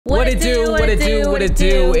it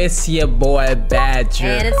do? It's your boy Badger.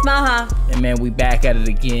 And it's Maha. And man, we back at it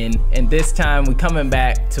again. And this time we coming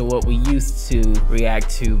back to what we used to react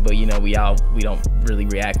to, but you know, we don't really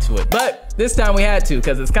react to it. But this time we had to,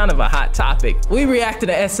 because it's kind of a hot topic. We reacted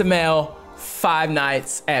to SML Five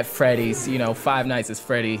Nights at Freddy's. You know, Five Nights at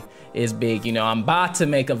Freddy is big. You know, I'm about to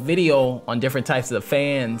make a video on different types of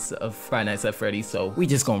fans of Five Nights at Freddy, so we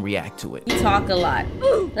just gonna react to it. You talk a lot.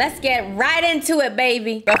 Let's get right into it,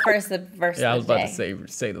 baby. But first, the verse of the day. Yeah, I was about to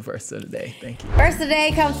say the verse of the day. Thank you. Verse of the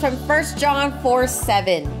day comes from 1 John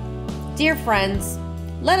 4:7. Dear friends,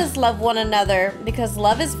 let us love one another because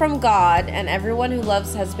love is from God, and everyone who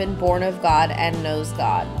loves has been born of God and knows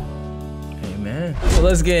God. Amen. So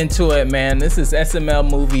let's get into it, man. This is SML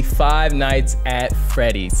movie Five Nights at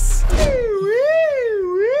Freddy's.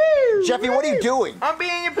 Jeffy, what are you doing? I'm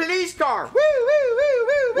being a police car.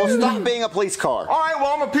 Well, stop being a police car. All right,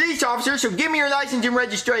 well, I'm a police officer, so give me your license and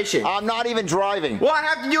registration. I'm not even driving. Well, I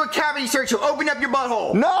have to do a cavity search, so open up your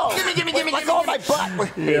butthole. No! Give me. Let go of my butt.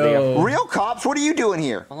 Hey there. Real cops, what are you doing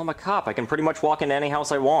here? Well, I'm a cop. I can pretty much walk into any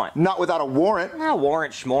house I want. Not without a warrant. Ah,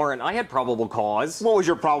 warrant schmorant. I had probable cause. What was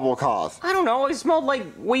your probable cause? I don't know. I smelled like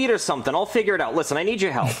weed or something. I'll figure it out. Listen, I need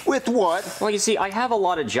your help. With what? Well, you see, I have a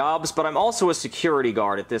lot of jobs, but I'm also a security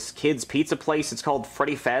guard at this kid's pizza place. It's called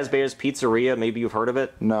Freddy Fazbear's Pizzeria. Maybe you've heard of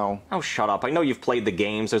it? No. Oh, shut up. I know you've played the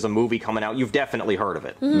games. There's a movie coming out. You've definitely heard of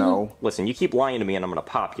it. No. Listen, you keep lying to me and I'm gonna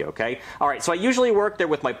pop you, okay? Alright, so I usually work there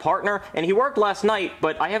with my partner, and he worked last night,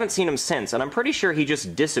 but I haven't seen him since, and I'm pretty sure he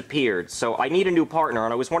just disappeared, so I need a new partner,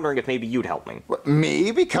 and I was wondering if maybe you'd help me. What,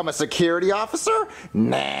 me? Become a security officer?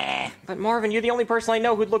 Nah. But Marvin, you're the only person I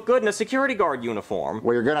know who'd look good in a security guard uniform.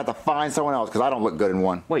 Well, you're gonna have to find someone else, because I don't look good in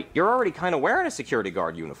one. Wait, you're already kind of wearing a security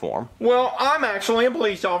guard uniform. Well, I'm actually a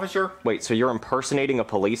police officer. Wait, so you're impersonating a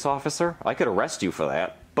police officer? I could arrest you for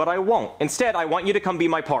that. But I won't. Instead, I want you to come be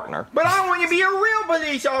my partner. But I want you to be a real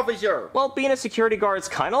police officer. Well, being a security guard's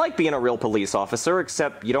kind of like being a real police officer,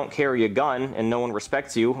 except you don't carry a gun and no one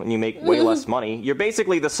respects you and you make way less money. You're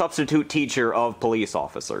basically the substitute teacher of police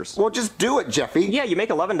officers. Well, just do it, Jeffy. Yeah, you make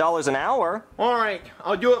 $11 an hour. All right,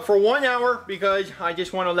 I'll do it for 1 hour because I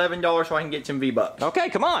just want $11 so I can get some V-Bucks. Okay,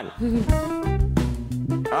 come on.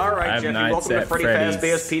 All right, Jeffy, welcome to Freddy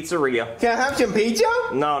Fazbear's Pizzeria. Can I have some pizza?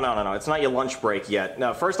 No. It's not your lunch break yet.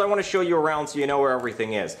 Now, first I want to show you around so you know where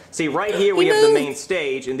everything is. See, right here we have the main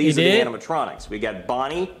stage, and these are the animatronics. We got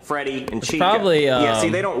Bonnie, Freddy, and Chica. Probably, yeah, see,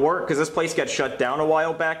 they don't work because this place got shut down a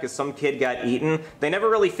while back because some kid got eaten. They never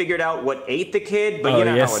really figured out what ate the kid, but you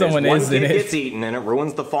know how it is. One kid gets eaten, and it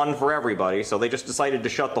ruins the fun for everybody, so they just decided to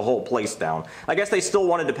shut the whole place down. I guess they still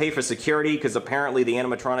wanted to pay for security because apparently the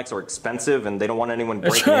animatronics are expensive, and they don't want anyone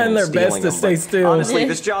breaking in and stealing them. Stay still. Honestly,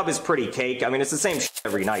 this job is pretty cake. I mean, it's the same shit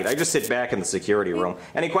every night. I just sit back in the security room.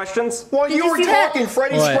 Any questions? While you were talking,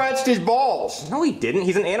 Freddy scratched his balls. No, he didn't.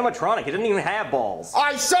 He's an animatronic. He didn't even have balls.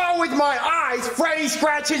 I saw with my eyes Freddy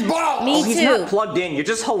scratch his balls. Me He's not plugged in. You're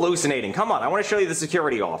just hallucinating. Come on, I want to show you the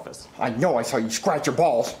security office. I know I saw you scratch your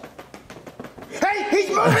balls. Hey, he's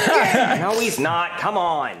moving again! No, he's not. Come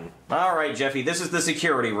on. All right, Jeffy, this is the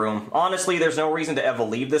security room. Honestly, there's no reason to ever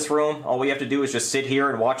leave this room. All we have to do is just sit here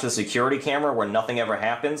and watch the security camera where nothing ever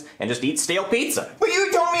happens and just eat stale pizza. But you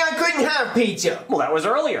told me I couldn't have pizza. Well, that was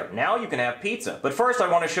earlier. Now you can have pizza. But first, I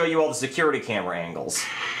want to show you all the security camera angles.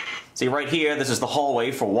 See, right here, this is the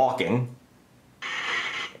hallway for walking.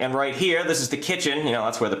 And right here, this is the kitchen. You know,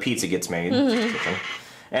 that's where the pizza gets made.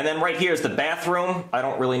 And then right here is the bathroom. I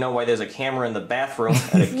don't really know why there's a camera in the bathroom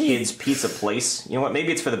at a kid's pizza place. You know what?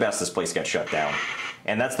 Maybe it's for the best this place got shut down.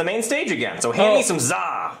 And that's the main stage again, so hand me some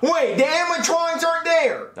za! Wait, the animatronics aren't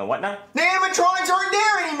there! No, what now? The animatronics aren't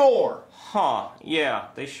there anymore! Huh, yeah,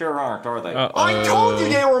 they sure aren't, are they? I told you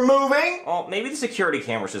they were moving! Oh, maybe the security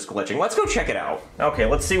camera's just glitching. Let's go check it out. Okay,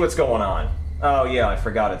 let's see what's going on. Oh yeah, I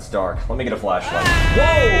forgot it's dark. Let me get a flashlight.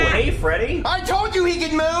 Whoa, hey Freddy! I told you he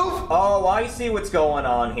could move! Oh, I see what's going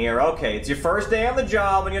on here. Okay, it's your first day on the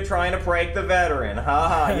job and you're trying to prank the veteran.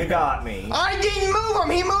 Haha, you got me. I didn't move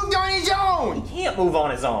him, he moved on his own! He can't move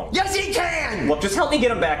on his own. Yes, he can! Look, just help me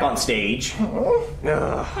get him back on stage.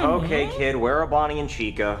 Okay, kid, where are Bonnie and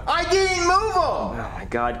Chica? I didn't move him! Oh my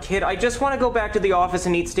god, kid, I just want to go back to the office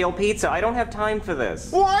and eat stale pizza. I don't have time for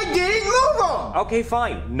this. Well, I didn't move him! Okay,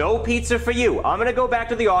 fine. No pizza for you. I'm gonna go back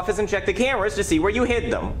to the office and check the cameras to see where you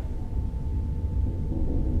hid them.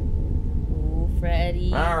 Ooh,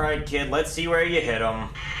 Freddy. Alright, kid, let's see where you hid them.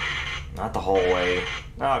 Not the hallway.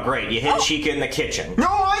 Oh, great, you hid Chica in the kitchen. No,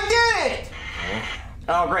 I didn't! Okay.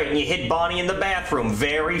 Oh, great, and you hid Bonnie in the bathroom.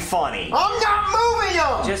 Very funny. I'm not moving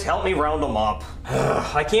him! Just help me round them up.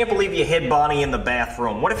 I can't believe you hid Bonnie in the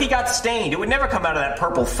bathroom. What if he got stained? It would never come out of that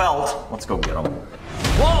purple felt. Let's go get him.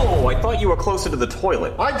 Whoa! Oh, I thought you were closer to the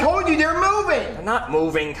toilet. I told you they're moving. They're not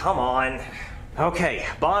moving, come on. Okay,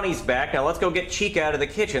 Bonnie's back. Now let's go get Chica out of the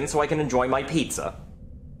kitchen so I can enjoy my pizza.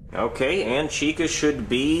 Okay, and Chica should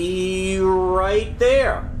be right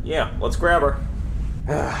there. Yeah, let's grab her.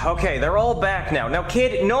 Okay, they're all back now. Now,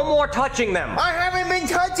 kid, no more touching them. I haven't been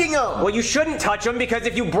touching them. Well, you shouldn't touch them because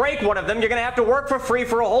if you break one of them, you're gonna have to work for free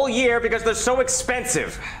for a whole year because they're so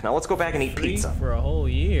expensive. Now, let's go back and eat pizza. For a whole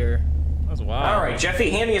year? That's wild. All right, Jeffy,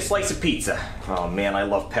 hand me a slice of pizza. Oh, man, I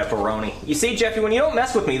love pepperoni. You see, Jeffy, when you don't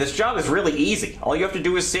mess with me, this job is really easy. All you have to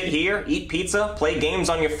do is sit here, eat pizza, play games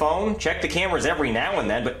on your phone, check the cameras every now and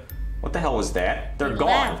then, but what the hell was that? They're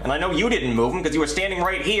gone. And I know you didn't move them because you were standing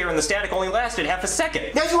right here and the static only lasted half a second.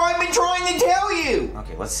 That's what I've been trying to tell you.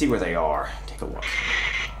 Okay, let's see where they are. Take a look.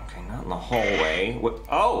 Okay, not in the hallway.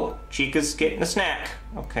 Oh, Chica's getting a snack.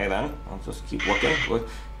 Okay, then. I'll just keep looking.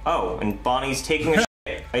 Oh, and Bonnie's taking a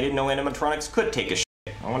shit. I didn't know animatronics could take a shit.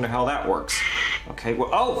 I wonder how that works. Okay, well,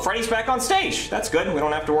 oh, Freddy's back on stage. That's good. We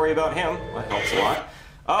don't have to worry about him. That helps a lot.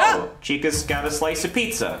 Oh, Chica's got a slice of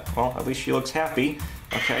pizza. Well, at least she looks happy.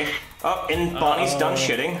 Okay. Oh, and Bonnie's done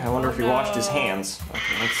shitting. I wonder if he washed his hands.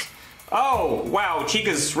 Okay, let's... Oh, wow,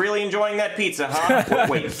 Chica's really enjoying that pizza, huh?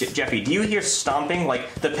 Wait, Jeffy, do you hear stomping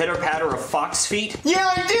like the pitter-patter of fox feet?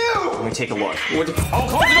 Yeah, I do! Let me take a look. Oh,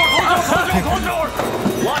 close the door, close the door, close the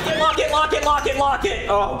door! Lock it, lock it, lock it, lock it, lock it!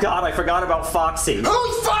 Oh, God, I forgot about Foxy.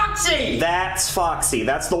 Who's Foxy? That's Foxy.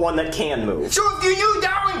 That's the one that can move. So if you knew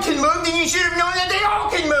that one can move, then you should have known that they all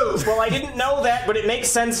can move! Well, I didn't know that, but it makes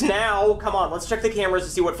sense now. Come on, let's check the cameras to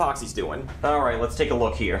see what Foxy's doing. All right, let's take a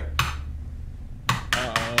look here.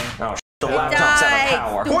 Oh, the laptop's out of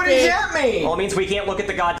power. What does that mean? Well, it means we can't look at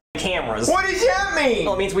the goddamn cameras. What does that mean?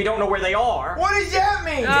 Well, it means we don't know where they are. What does that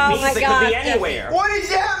mean? It means they could be anywhere. What does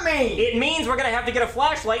that mean? It means we're gonna have to get a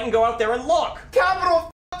flashlight and go out there and look.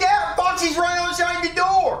 Capital that! Foxy's right outside the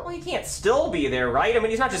door! Well, he can't still be there, right? I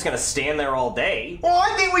mean, he's not just gonna stand there all day. Well,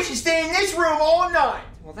 I think we should stay in this room all night.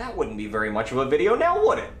 Well, that wouldn't be very much of a video now,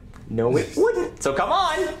 would it? No, it wouldn't. So come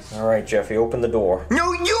on. All right, Jeffy, open the door.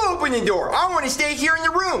 No, you open the door. I want to stay here in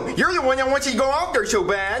the room. You're the one that wants to go out there so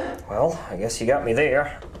bad. Well, I guess you got me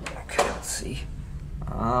there. Okay, let's see.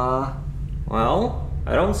 Well,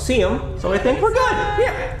 I don't see him, so I think we're good.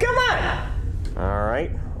 Yeah, come on. All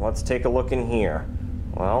right, let's take a look in here.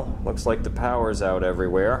 Well, looks like the power's out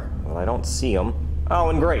everywhere, but I don't see him. Oh,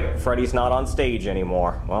 and great, Freddy's not on stage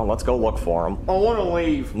anymore. Well, let's go look for him. I want to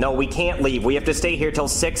leave. No, we can't leave. We have to stay here till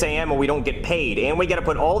 6 a.m. or we don't get paid. And we gotta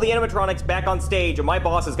put all the animatronics back on stage or my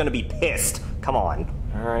boss is gonna be pissed. Come on.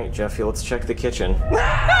 All right, Jeffy, let's check the kitchen.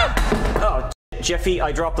 Oh, Jeffy,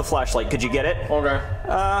 I dropped the flashlight. Could you get it? Okay.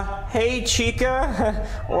 Hey, Chica.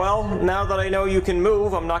 Well, now that I know you can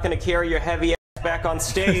move, I'm not gonna carry your heavy ass back on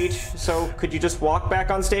stage. So could you just walk back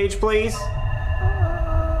on stage, please?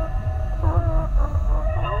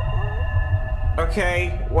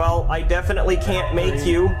 Okay, well, I definitely can't make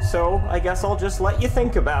you, so I guess I'll just let you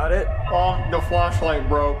think about it. Oh, the flashlight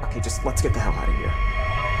broke. Okay, just let's get the hell out of here.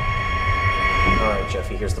 Alright,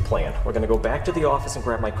 Jeffy, here's the plan. We're gonna go back to the office and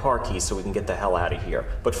grab my car keys so we can get the hell out of here.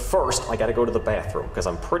 But first, I gotta go to the bathroom, because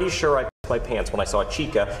I'm pretty sure I pissed my pants when I saw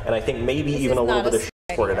Chica, and I think maybe even a little bit of shit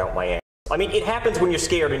squirted out my ass. I mean, it happens when you're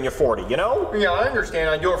scared and you're 40, you know? Yeah, I understand.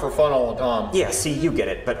 I do it for fun all the time. Yeah, see, you get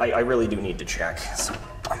it, but I really do need to check. So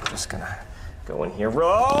I'm just gonna go in here.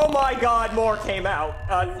 Oh my God, more came out.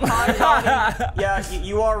 Hi, Connie. Yeah,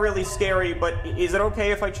 you are really scary, but is it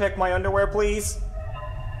okay if I check my underwear, please?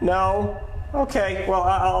 No? Okay, well,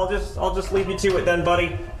 I'll just leave you to it then,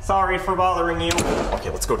 buddy. Sorry for bothering you.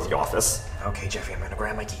 Okay, let's go to the office. Okay, Jeffy, I'm gonna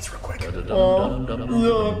grab my keys real quick.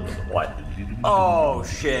 Look. What? Oh,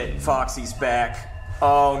 shit, Foxy's back.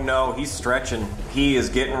 Oh no, he's stretching. He is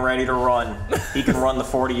getting ready to run. He can run the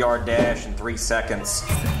 40-yard dash in 3 seconds.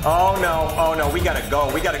 Oh no, we gotta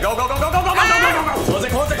go. We gotta go. Close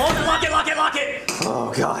it, lock it.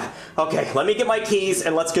 Oh God. Okay, let me get my keys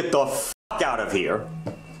and let's get the fuck out of here.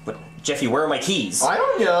 But Jeffy, where are my keys? I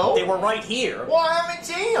don't know. They were right here. Well, I haven't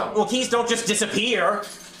seen them. Well, keys don't just disappear.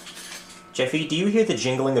 Jeffy, do you hear the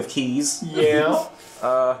jingling of keys? Yeah.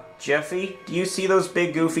 Jeffy, do you see those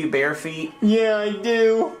big goofy bare feet? Yeah, I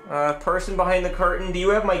do. Person behind the curtain, do you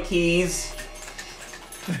have my keys?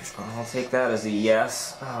 I'll take that as a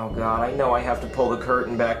yes. Oh God, I know I have to pull the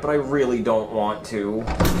curtain back, but I really don't want to.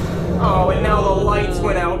 Oh, and now the lights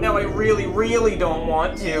went out. Now I really don't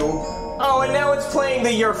want to. Oh, and now it's playing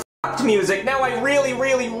the You're F***ed music. Now I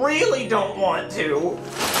really don't want to.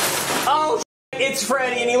 Oh, it's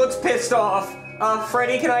Freddy, and he looks pissed off.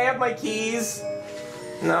 Freddy, can I have my keys?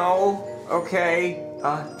 No? Okay.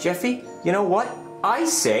 Jeffy, you know what? I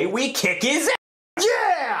say we kick his ass!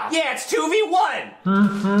 Yeah! Yeah, it's 2v1.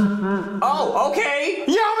 Oh, okay.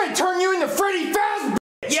 Yeah, I'm gonna turn you into Freddy Fazbear!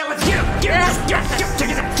 Yeah, let's get him.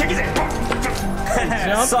 Check it.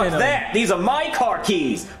 Suck him. that. These are my car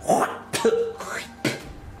keys.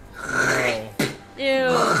 Ew.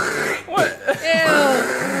 What? Ew.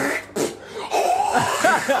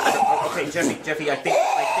 Okay, Jeffy, I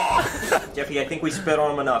think we spit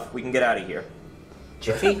on him enough. We can get out of here.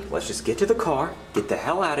 Jeffy, let's just get to the car, get the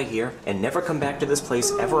hell out of here, and never come back to this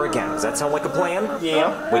place ever again. Does that sound like a plan?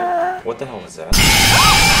 Yeah. Wait, what the hell is that?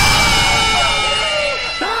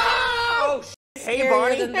 Oh, hey,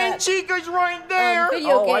 Barney. Scarier than that, And Chica's right there.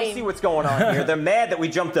 video Oh, I game. see what's going on here. They're mad that we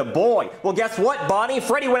jumped a boy. Well, guess what, Bonnie?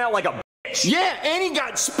 Freddy went out like a bitch. Yeah, and he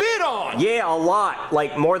got spit on. Yeah, a lot.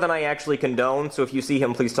 Like, more than I actually condone. So if you see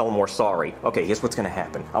him, please tell him we're sorry. Okay, here's what's gonna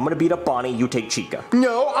happen. I'm gonna beat up Bonnie, you take Chica.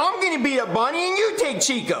 No, I'm gonna beat up Bonnie and you take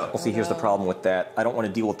Chica. Well, see, here's the problem with that. I don't want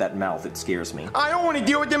to deal with that mouth. It scares me. I don't want to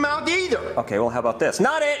deal with the mouth either. Okay, well, how about this?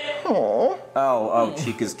 Not it! Oh, Oh,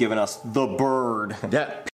 Chica's giving us the bird.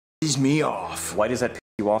 that pisses me off. Why does that piss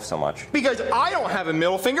you off so much? Because I don't have a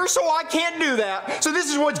middle finger, so I can't do that. So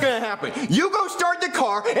this is what's gonna happen. You go start the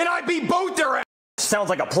car, and I beat both their ass. Sounds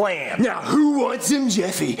like a plan. Now, who wants him,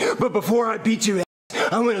 Jeffy? But before I beat your ass,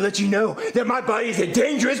 I'm gonna let you know that my body is a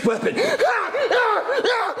dangerous weapon.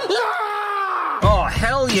 Oh,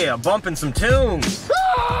 hell yeah, bumping some tunes.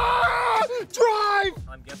 Drive!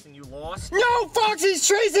 I'm guessing you lost? No, Foxy's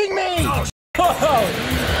chasing me! Oh,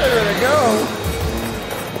 there we go.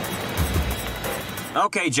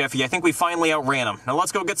 Okay, Jeffy, I think we finally outran him. Now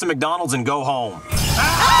let's go get some McDonald's and go home.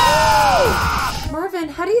 Marvin,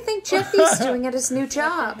 how do you think Jeffy's doing at his new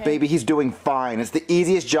job? Baby, he's doing fine. It's the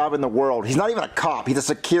easiest job in the world. He's not even a cop. He's a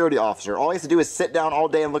security officer. All he has to do is sit down all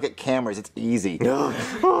day and look at cameras. It's easy.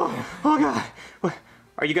 Oh, God.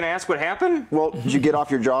 Are you gonna ask what happened? Well, did you get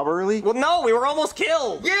off your job early? Well, no, we were almost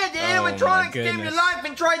killed. Yeah, the Oh, my animatronics came to goodness. life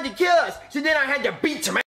and tried to kill us. So then I had to beat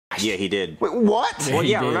some ass. Yeah, he did. Wait, what? Well,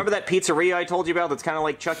 He yeah, did. remember that pizzeria I told you about that's kind of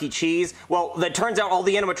like Chuck E. Cheese? Well, that turns out all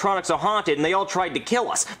the animatronics are haunted and they all tried to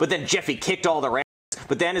kill us. But then Jeffy kicked all their ass.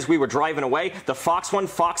 But then as we were driving away, the Fox one,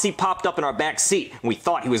 Foxy, popped up in our back seat. And we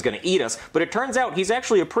thought he was going to eat us. But it turns out he's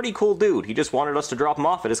actually a pretty cool dude. He just wanted us to drop him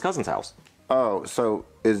off at his cousin's house. Oh, so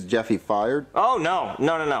is Jeffy fired? Oh,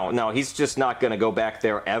 no. He's just not going to go back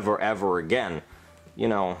there ever again. You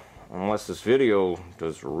know, unless this video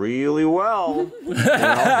does really well. You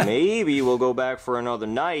know, maybe we'll go back for another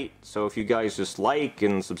night. So if you guys just like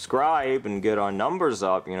and subscribe and get our numbers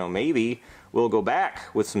up, you know, maybe we'll go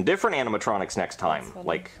back with some different animatronics next time.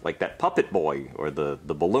 Like that puppet boy or the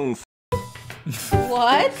balloon.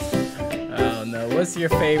 What? Oh no, what's your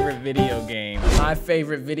favorite video game? My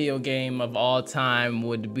favorite video game of all time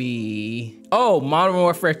would be, Modern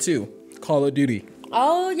Warfare 2, Call of Duty.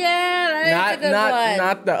 Oh yeah, that's a good one.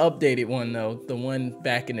 Not the updated one though, the one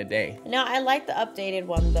back in the day. No, I like the updated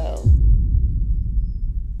one though.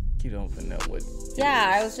 You don't even know what.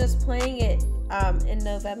 Yeah, I was just playing it in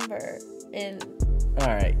November. All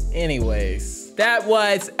right, anyways, that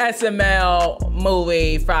was SML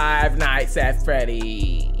movie Five Nights at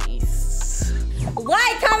Freddy's.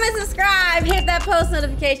 Like, comment, subscribe, hit that post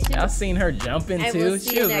notification. Y'all seen her jumping And too? we'll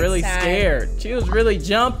see She you was next really time. scared. She was really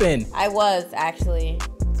jumping. I was actually.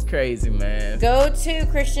 It's crazy, man. Go to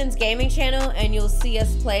Christian's gaming channel and you'll see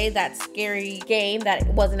us play that scary game that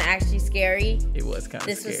wasn't actually scary. It was kind of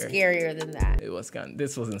This scary. was scarier than that.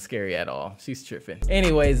 This wasn't scary at all. She's tripping.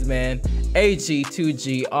 Anyways, man, AG,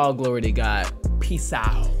 2G, all glory to God. Peace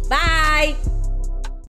out. Bye.